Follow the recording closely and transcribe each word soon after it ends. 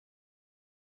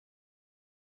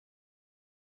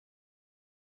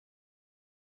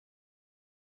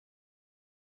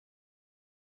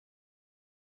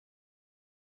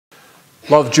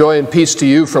Love, joy, and peace to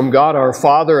you from God our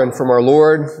Father and from our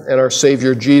Lord and our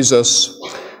Savior Jesus.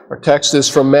 Our text is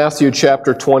from Matthew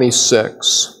chapter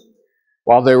 26.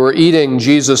 While they were eating,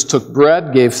 Jesus took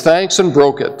bread, gave thanks, and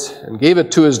broke it, and gave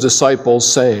it to his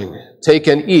disciples, saying, "Take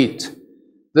and eat.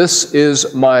 This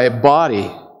is my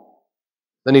body."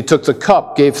 Then he took the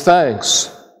cup, gave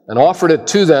thanks, and offered it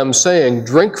to them, saying,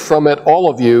 "Drink from it, all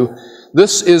of you.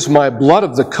 This is my blood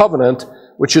of the covenant,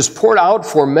 which is poured out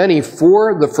for many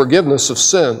for the forgiveness of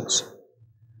sins.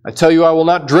 I tell you, I will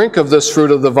not drink of this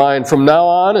fruit of the vine from now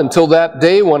on until that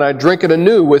day when I drink it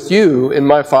anew with you in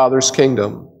my Father's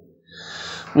kingdom."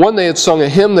 When they had sung a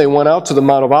hymn, they went out to the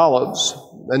Mount of Olives.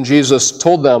 Then Jesus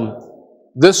told them,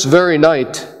 "This very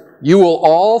night you will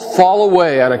all fall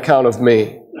away on account of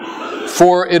me.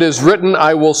 For it is written,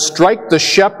 I will strike the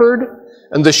shepherd,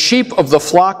 and the sheep of the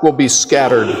flock will be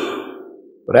scattered.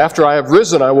 But after I have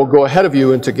risen, I will go ahead of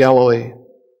you into Galilee."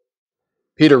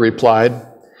 Peter replied,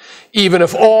 "Even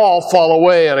if all fall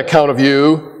away on account of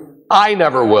you, I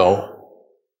never will."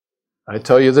 "I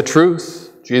tell you the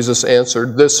truth," Jesus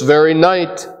answered, "this very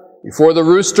night, before the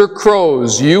rooster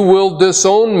crows, you will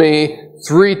disown me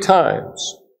 3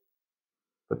 times.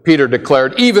 But Peter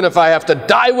declared, "Even if I have to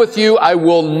die with you, I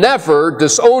will never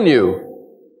disown you."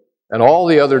 And all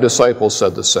the other disciples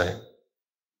said the same.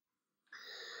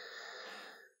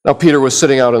 Now Peter was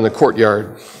sitting out in the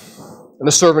courtyard, and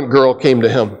a servant girl came to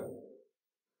him.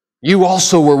 "You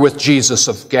also were with Jesus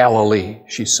of Galilee,"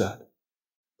 she said.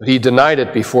 But he denied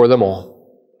it before them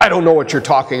all. "I don't know what you're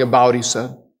talking about," he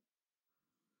said.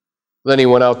 Then he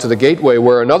went out to the gateway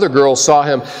where another girl saw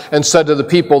him and said to the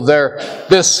people there,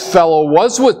 "This fellow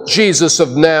was with Jesus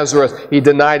of Nazareth." He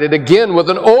denied it again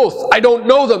with an oath, "I don't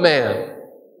know the man."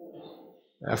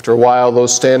 After a while,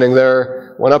 those standing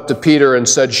there went up to Peter and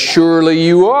said, "Surely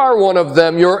you are one of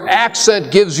them. Your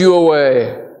accent gives you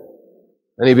away."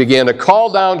 And he began to call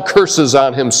down curses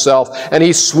on himself, and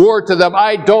he swore to them,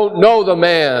 "I don't know the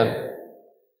man."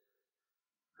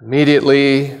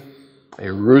 Immediately,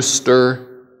 a rooster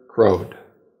crowed.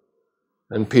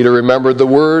 And Peter remembered the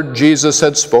word Jesus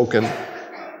had spoken,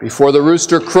 "Before the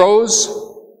rooster crows,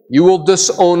 you will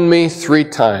disown me 3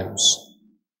 times."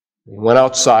 He went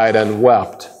outside and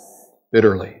wept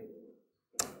bitterly.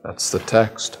 That's the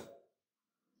text.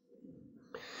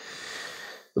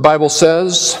 The Bible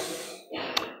says,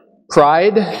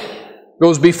 pride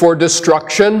goes before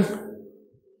destruction,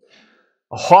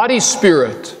 a haughty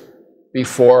spirit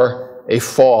before a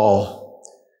fall.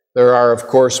 There are, of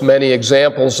course, many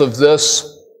examples of this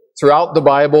throughout the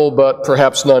Bible, but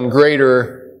perhaps none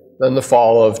greater than the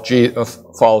fall of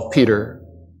Peter.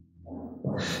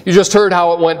 You just heard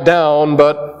how it went down,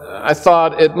 but I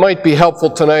thought it might be helpful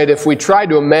tonight if we try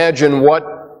to imagine what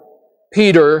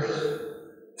Peter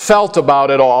felt about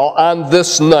it all on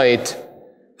this night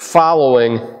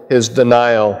following his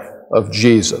denial of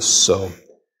Jesus. So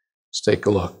let's take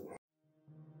a look.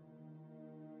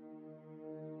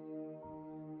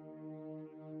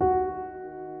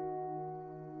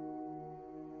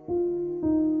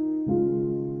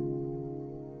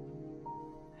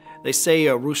 They say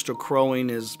a rooster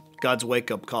crowing is God's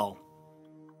wake-up call.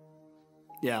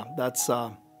 Yeah, that's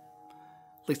at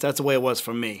least that's the way it was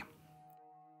for me.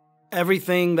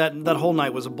 Everything that whole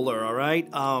night was a blur, all right?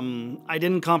 I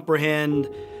didn't comprehend,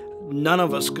 none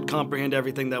of us could comprehend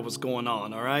everything that was going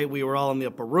on, all right? We were all in the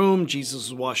upper room, Jesus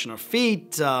was washing our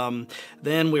feet,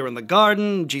 then we were in the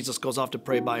garden, Jesus goes off to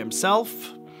pray by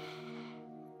himself.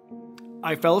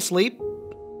 I fell asleep,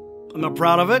 I'm not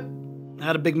proud of it, I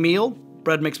had a big meal.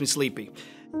 Bread makes me sleepy.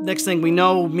 Next thing we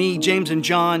know, me, James, and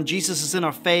John, Jesus is in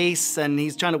our face, and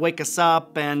he's trying to wake us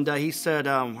up, and he said,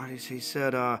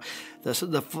 the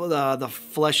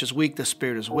flesh is weak, the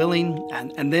spirit is willing,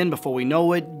 and then before we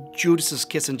know it, Judas is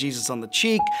kissing Jesus on the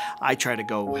cheek. I try to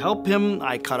go help him.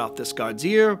 I cut off this guard's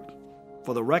ear.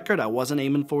 For the record, I wasn't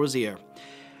aiming for his ear.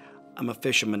 I'm a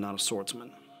fisherman, not a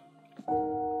swordsman.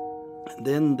 And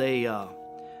then they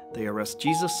arrest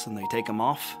Jesus, and they take him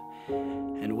off,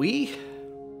 and we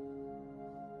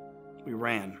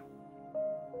ran.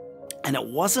 And it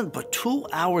wasn't but 2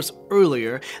 hours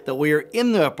earlier that we were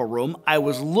in the upper room. I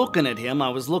was looking at him. I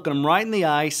was looking him right in the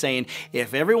eye saying,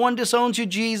 "If everyone disowns you,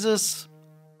 Jesus,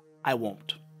 I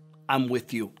won't. I'm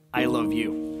with you. I love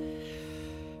you."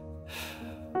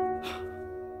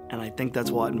 And I think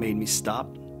that's what made me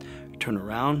stop, turn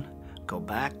around, go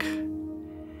back.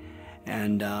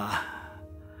 And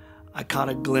I caught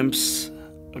a glimpse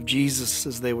of Jesus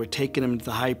as they were taking him to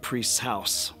the high priest's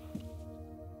house.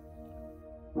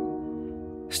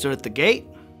 Stood at the gate,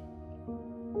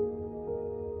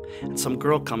 and some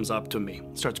girl comes up to me,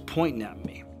 starts pointing at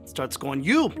me. Starts going,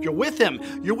 you're with him.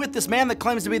 You're with this man that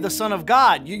claims to be the Son of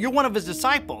God. You're one of his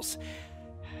disciples.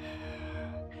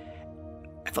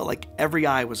 I felt like every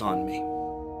eye was on me.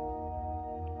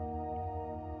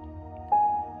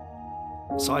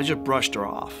 So I just brushed her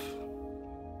off.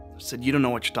 I said, you don't know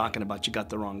what you're talking about. You got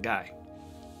the wrong guy.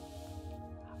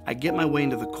 I get my way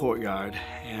into the courtyard,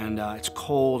 and it's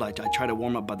cold. I try to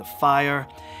warm up by the fire.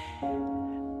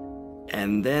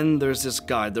 And then there's this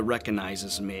guard that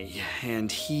recognizes me,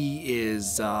 and he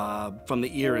is from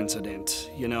the ear incident,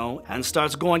 you know, and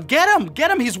starts going, get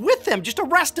him, he's with him, just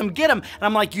arrest him, get him. And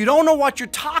I'm like, you don't know what you're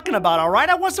talking about, all right?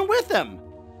 I wasn't with him.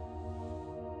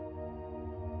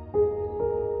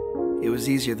 It was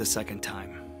easier the second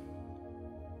time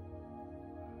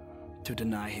to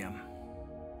deny him.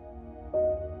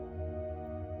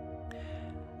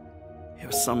 It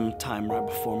was sometime right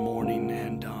before morning,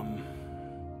 and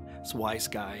this wise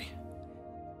guy,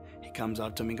 he comes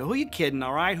up to me and goes, who you kidding,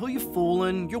 all right? Who you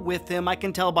fooling? You're with him. I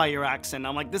can tell by your accent.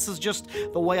 I'm like, this is just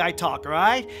the way I talk, all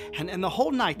right? And the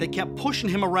whole night, they kept pushing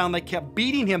him around. They kept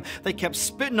beating him. They kept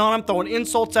spitting on him, throwing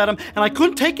insults at him. And I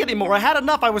couldn't take it anymore. I had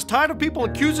enough. I was tired of people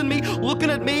accusing me,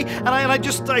 looking at me. And I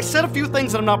said a few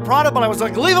things that I'm not proud of, but I was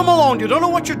like, leave him alone. You don't know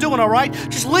what you're doing, all right?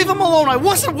 Just leave him alone. I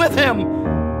wasn't with him.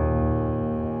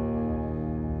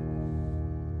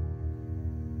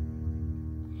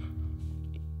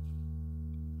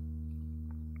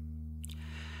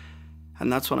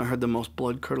 And that's when I heard the most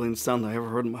blood-curdling sound I ever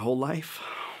heard in my whole life.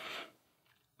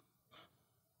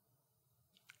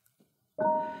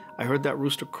 I heard that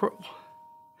rooster crow.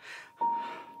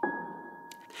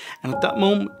 And at that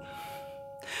moment,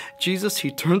 Jesus, he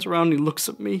turns around and he looks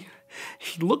at me.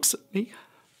 He looks at me.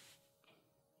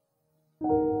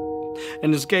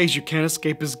 And his gaze, you can't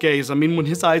escape his gaze. I mean, when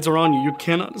his eyes are on you, you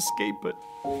cannot escape it.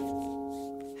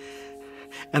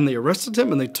 And they arrested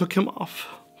him and they took him off.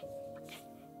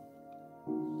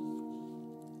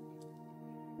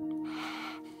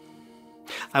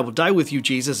 I will die with you,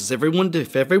 Jesus.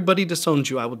 If everybody disowns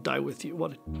you, I will die with you.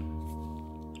 What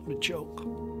a joke.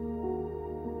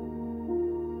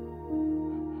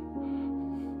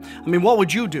 I mean, what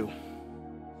would you do?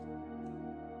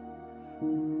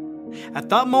 At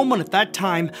that moment, at that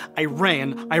time, I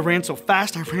ran. I ran so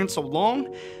fast, I ran so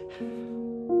long.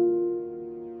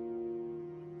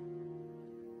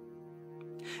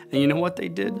 And you know what they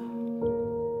did?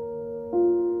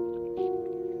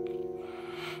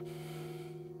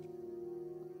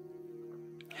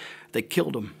 They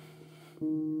killed him.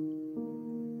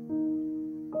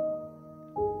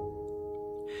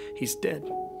 He's dead.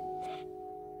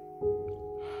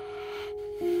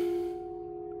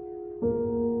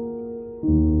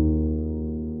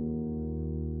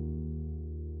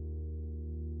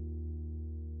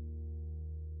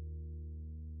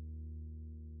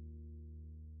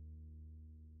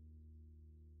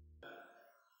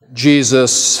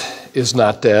 Jesus is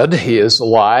not dead. He is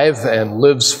alive and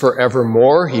lives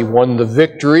forevermore. He won the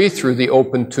victory through the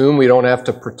open tomb. We don't have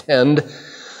to pretend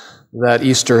that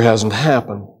Easter hasn't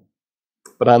happened.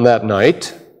 But on that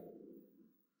night,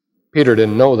 Peter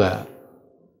didn't know that.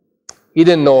 He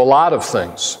didn't know a lot of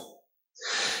things.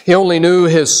 He only knew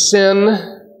his sin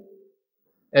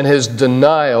and his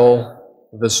denial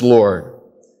of his Lord.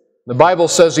 The Bible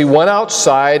says he went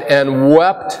outside and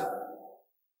wept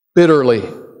bitterly.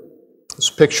 This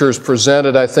picture is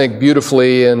presented, I think,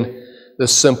 beautifully in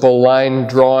this simple line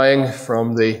drawing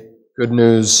from the Good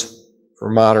News for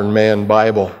Modern Man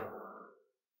Bible.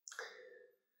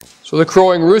 So the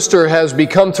crowing rooster has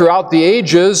become throughout the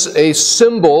ages a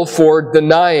symbol for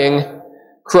denying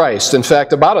Christ. In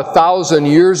fact, about 1,000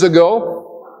 years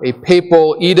ago, a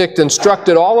papal edict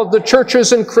instructed all of the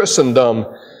churches in Christendom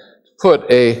to put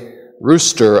a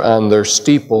rooster on their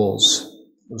steeples.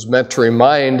 It was meant to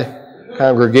remind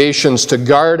congregations to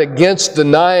guard against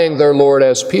denying their Lord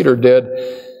as Peter did.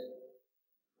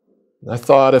 I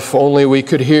thought if only we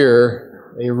could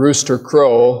hear a rooster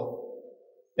crow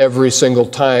every single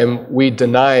time we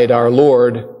denied our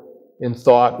Lord in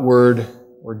thought, word,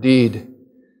 or deed,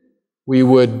 we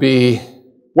would be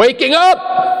waking up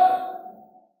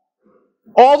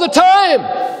all the time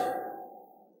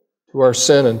to our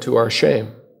sin and to our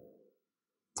shame.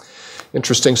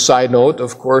 Interesting side note,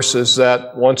 of course, is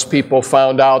that once people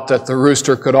found out that the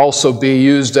rooster could also be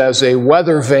used as a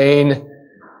weather vane,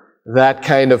 that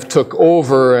kind of took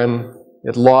over and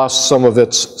it lost some of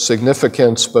its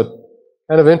significance. But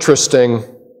kind of interesting,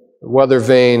 the weather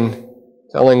vane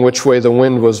telling which way the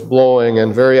wind was blowing,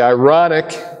 and very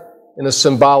ironic in a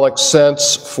symbolic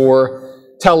sense for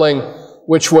telling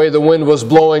which way the wind was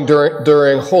blowing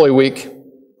during Holy Week.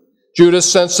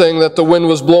 Judas, sensing that the wind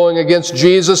was blowing against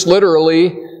Jesus,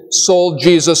 literally sold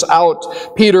Jesus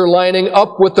out. Peter, lining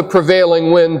up with the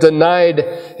prevailing wind, denied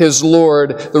his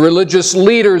Lord. The religious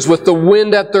leaders, with the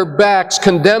wind at their backs,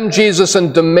 condemned Jesus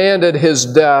and demanded his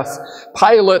death.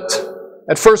 Pilate,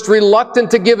 at first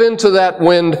reluctant to give in to that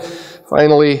wind,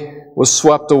 finally was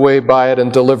swept away by it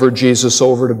and delivered Jesus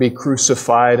over to be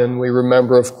crucified. And we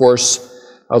remember, of course,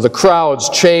 how the crowds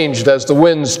changed as the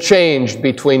winds changed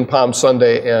between Palm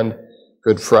Sunday and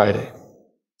Good Friday.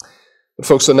 But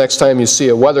folks, the next time you see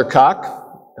a weathercock,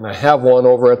 and I have one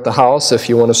over at the house if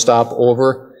you want to stop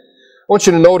over, I want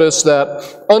you to notice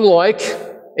that unlike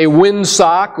a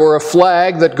windsock or a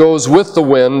flag that goes with the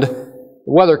wind, the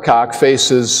weathercock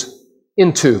faces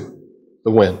into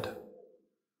the wind,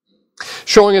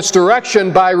 showing its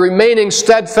direction by remaining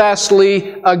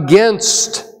steadfastly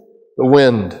against the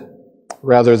wind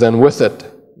rather than with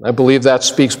it. I believe that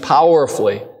speaks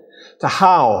powerfully to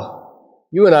how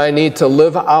you and I need to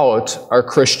live out our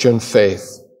Christian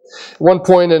faith. At one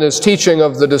point in his teaching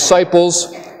of the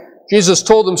disciples, Jesus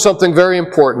told them something very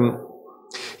important.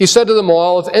 He said to them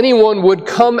all, if anyone would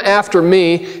come after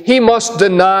me, he must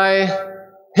deny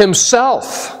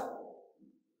himself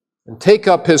and take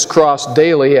up his cross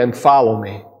daily and follow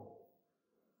me.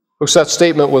 Folks, that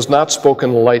statement was not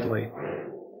spoken lightly.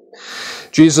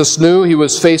 Jesus knew he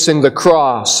was facing the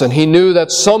cross, and he knew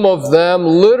that some of them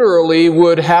literally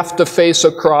would have to face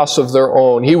a cross of their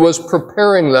own. He was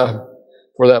preparing them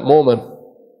for that moment.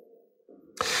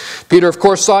 Peter, of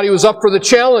course, thought he was up for the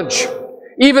challenge.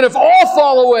 Even if all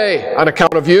fall away on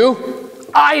account of you,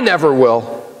 I never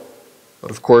will.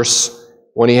 But of course,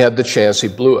 when he had the chance, he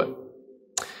blew it.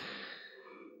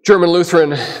 German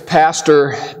Lutheran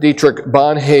pastor Dietrich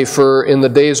Bonhoeffer, in the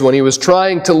days when he was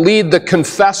trying to lead the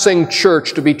confessing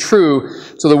church to be true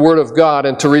to the Word of God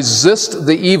and to resist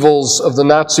the evils of the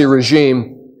Nazi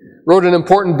regime, wrote an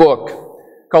important book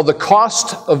called The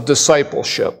Cost of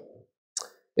Discipleship.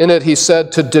 In it, he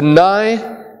said, to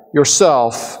deny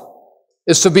yourself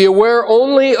is to be aware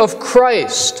only of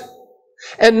Christ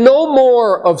and no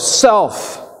more of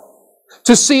self,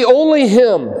 to see only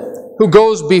Him who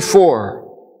goes before,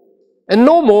 and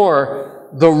no more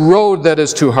the road that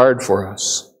is too hard for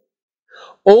us.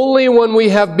 Only when we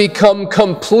have become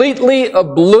completely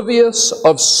oblivious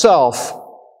of self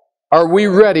are we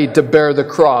ready to bear the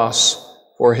cross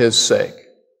for His sake.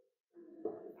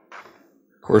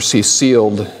 Of course, he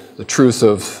sealed the truth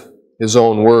of his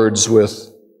own words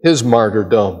with his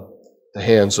martyrdom at the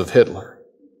hands of Hitler.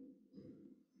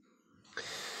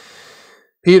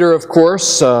 Peter, of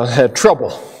course, had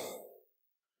trouble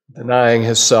denying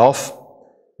himself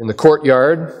in the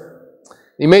courtyard.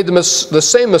 He made the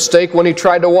same mistake when he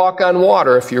tried to walk on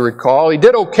water, if you recall. He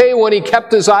did okay when he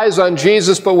kept his eyes on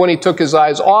Jesus, but when he took his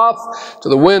eyes off to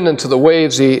the wind and to the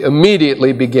waves, he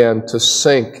immediately began to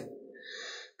sink.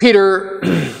 Peter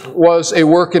was a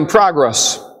work in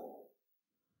progress.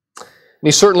 And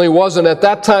he certainly wasn't at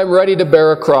that time ready to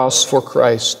bear a cross for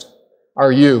Christ.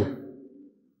 Are you?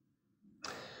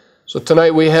 So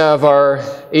tonight we have our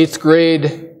 8th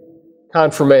grade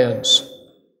confirmands.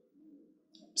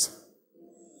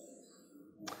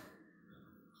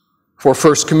 For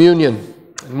First Communion.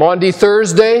 And Maundy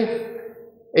Thursday,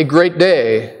 a great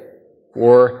day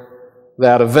for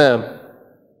that event.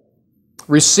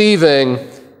 Receiving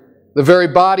the very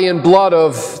body and blood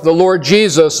of the Lord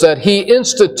Jesus that He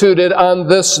instituted on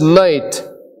this night,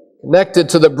 connected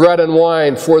to the bread and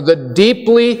wine for the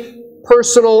deeply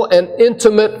personal and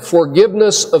intimate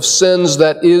forgiveness of sins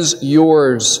that is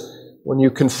yours when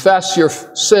you confess your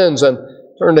sins and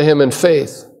turn to Him in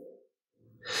faith.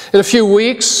 In a few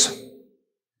weeks,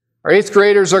 our 8th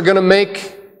graders are going to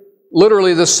make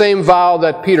literally the same vow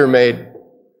that Peter made.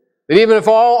 That even if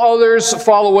all others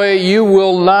fall away, you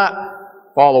will not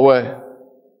fall away.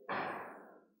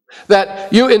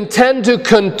 That you intend to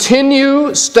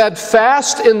continue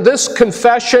steadfast in this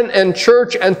confession and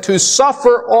church and to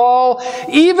suffer all,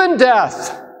 even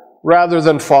death, rather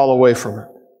than fall away from it.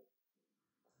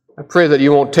 I pray that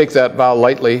you won't take that vow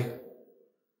lightly.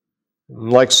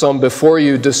 Like some before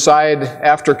you, decide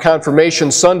after Confirmation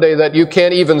Sunday that you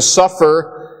can't even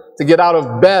suffer to get out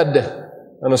of bed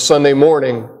on a Sunday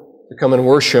morning to come and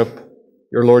worship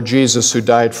your Lord Jesus who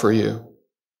died for you.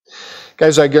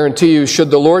 Guys, I guarantee you,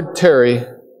 should the Lord tarry,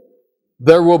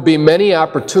 there will be many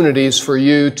opportunities for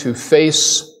you to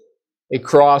face a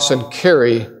cross and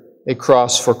carry a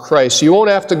cross for Christ. You won't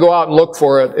have to go out and look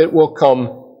for it. It will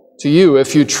come to you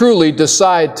if you truly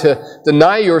decide to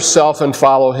deny yourself and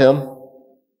follow Him.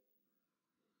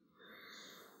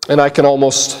 And I can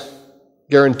almost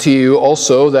guarantee you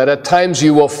also that at times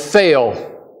you will fail.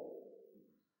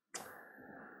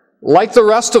 Like the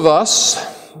rest of us,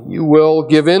 you will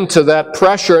give in to that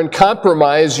pressure and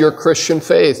compromise your Christian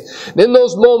faith. And in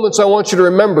those moments, I want you to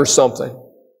remember something.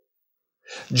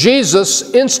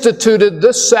 Jesus instituted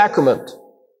this sacrament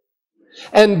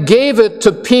and gave it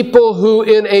to people who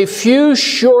in a few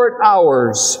short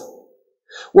hours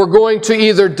were going to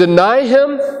either deny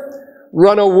him,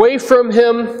 run away from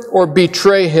him, or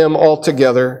betray him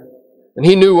altogether. And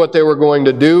he knew what they were going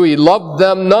to do. He loved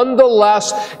them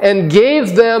nonetheless and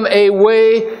gave them a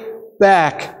way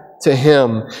back to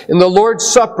him. In the Lord's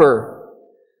Supper,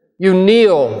 you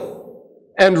kneel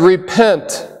and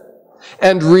repent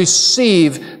and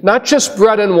receive not just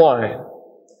bread and wine,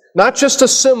 not just a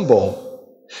symbol.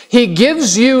 He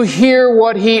gives you here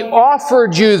what he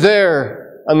offered you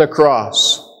there on the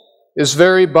cross, his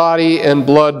very body and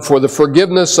blood for the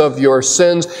forgiveness of your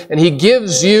sins. And he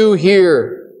gives you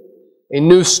here a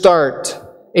new start,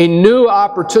 a new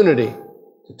opportunity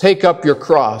to take up your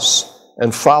cross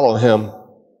and follow him.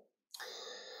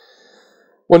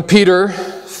 When Peter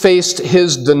faced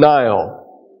his denial,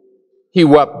 he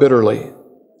wept bitterly.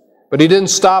 But he didn't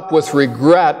stop with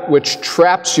regret, which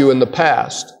traps you in the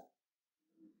past,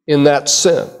 in that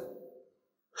sin.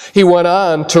 He went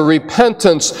on to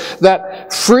repentance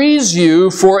that frees you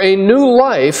for a new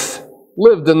life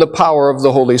lived in the power of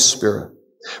the Holy Spirit.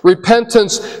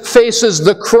 Repentance faces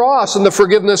the cross and the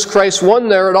forgiveness Christ won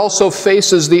there. It also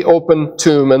faces the open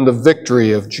tomb and the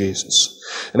victory of Jesus.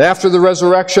 And after the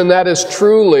resurrection, that is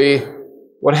truly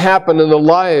what happened in the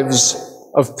lives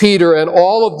of Peter and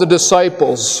all of the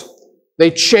disciples.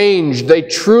 They changed. They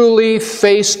truly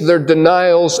faced their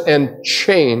denials and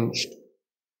changed.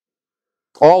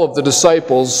 All of the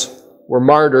disciples were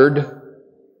martyred,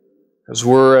 as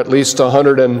were at least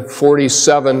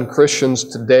 147 Christians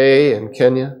today in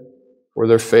Kenya for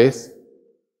their faith.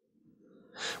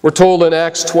 We're told in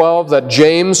Acts 12 that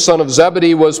James, son of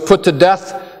Zebedee, was put to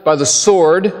death by the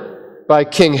sword by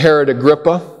King Herod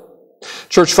Agrippa.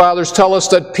 Church fathers tell us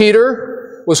that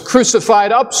Peter was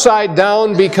crucified upside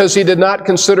down because he did not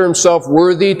consider himself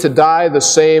worthy to die the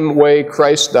same way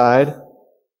Christ died.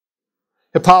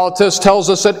 Hippolytus tells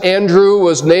us that Andrew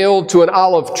was nailed to an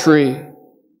olive tree.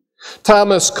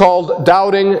 Thomas, called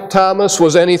Doubting Thomas,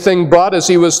 was anything but, as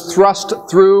he was thrust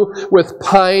through with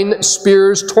pine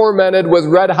spears, tormented with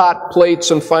red-hot plates,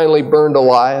 and finally burned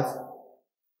alive.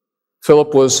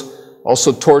 Philip was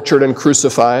also tortured and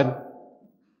crucified.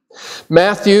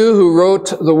 Matthew, who wrote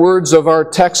the words of our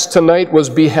text tonight, was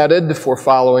beheaded for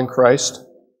following Christ.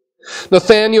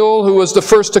 Nathanael, who was the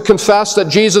first to confess that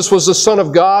Jesus was the Son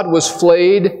of God, was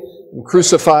flayed and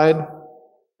crucified.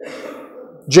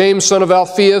 James, son of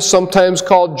Alphaeus, sometimes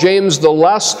called James the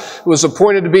Less, who was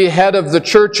appointed to be head of the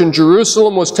church in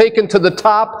Jerusalem, was taken to the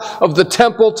top of the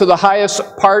temple, to the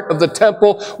highest part of the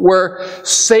temple, where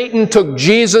Satan took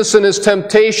Jesus in his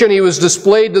temptation. He was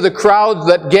displayed to the crowd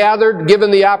that gathered.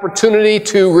 Given the opportunity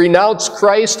to renounce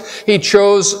Christ, he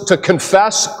chose to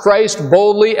confess Christ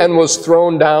boldly and was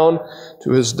thrown down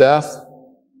to his death.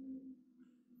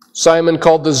 Simon,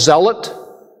 called the Zealot,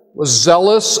 was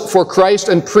zealous for Christ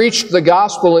and preached the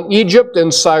gospel in Egypt,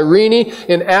 in Cyrene,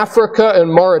 in Africa,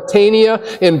 in Mauritania,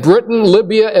 in Britain,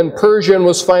 Libya, and Persia, and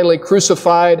was finally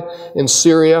crucified in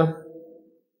Syria.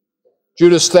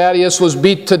 Judas Thaddeus was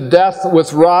beat to death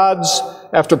with rods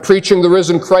after preaching the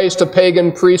risen Christ to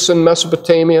pagan priests in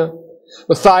Mesopotamia.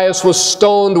 Matthias was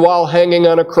stoned while hanging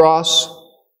on a cross.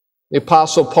 The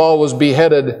Apostle Paul was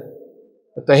beheaded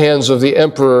at the hands of the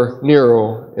Emperor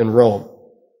Nero in Rome.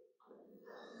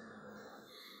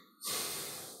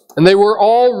 And they were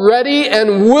all ready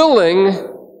and willing,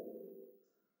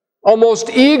 almost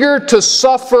eager to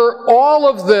suffer all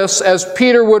of this, as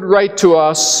Peter would write to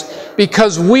us,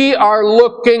 because we are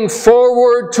looking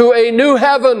forward to a new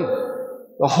heaven,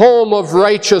 the home of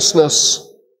righteousness.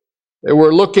 They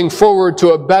were looking forward to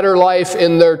a better life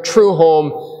in their true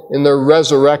home, in their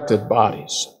resurrected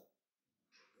bodies.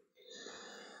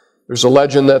 There's a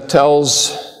legend that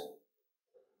tells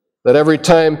that every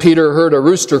time Peter heard a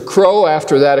rooster crow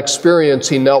after that experience,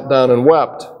 he knelt down and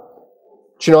wept.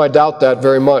 But you know, I doubt that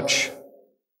very much.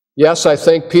 Yes, I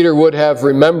think Peter would have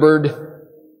remembered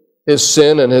his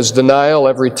sin and his denial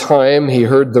every time he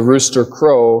heard the rooster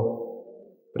crow,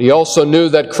 but he also knew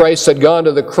that Christ had gone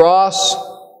to the cross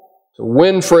to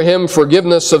win for him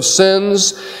forgiveness of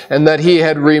sins, and that he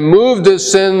had removed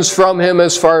his sins from him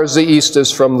as far as the east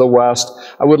is from the west.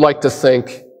 I would like to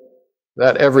think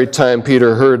that every time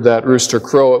Peter heard that rooster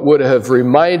crow, it would have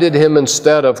reminded him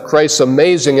instead of Christ's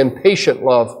amazing and patient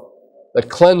love that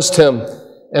cleansed him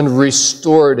and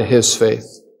restored his faith.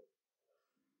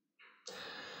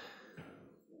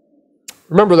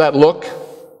 Remember that look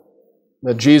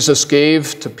that Jesus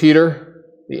gave to Peter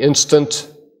the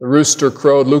instant the rooster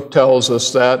crowed. Luke tells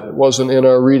us that. It wasn't in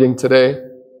our reading today.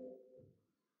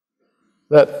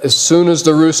 That as soon as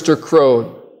the rooster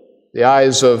crowed, the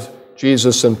eyes of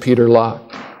Jesus and Peter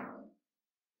locked.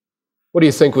 What do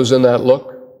you think was in that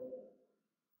look?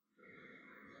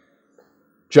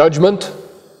 Judgment?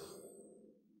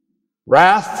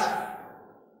 Wrath?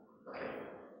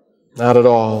 Not at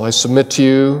all. I submit to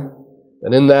you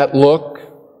that in that look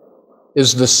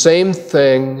is the same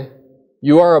thing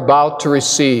you are about to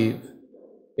receive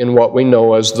in what we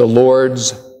know as the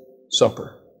Lord's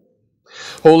Supper.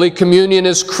 Holy Communion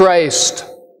is Christ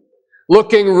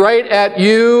looking right at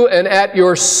you and at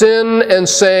your sin and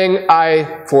saying,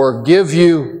 I forgive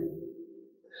you.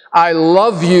 I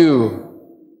love you.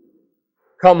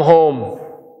 Come home.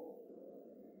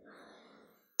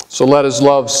 So let His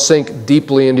love sink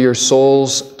deeply into your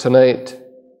souls tonight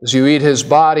as you eat His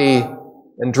body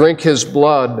and drink His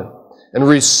blood and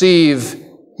receive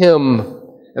Him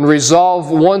and resolve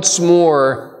once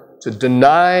more to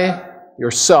deny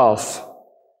yourself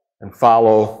and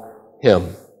follow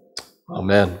Him.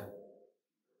 Amen.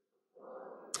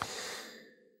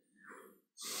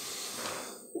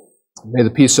 May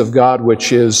the peace of God,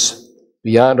 which is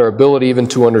beyond our ability even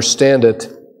to understand it,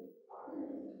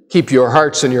 keep your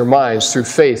hearts and your minds through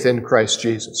faith in Christ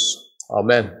Jesus.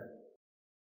 Amen.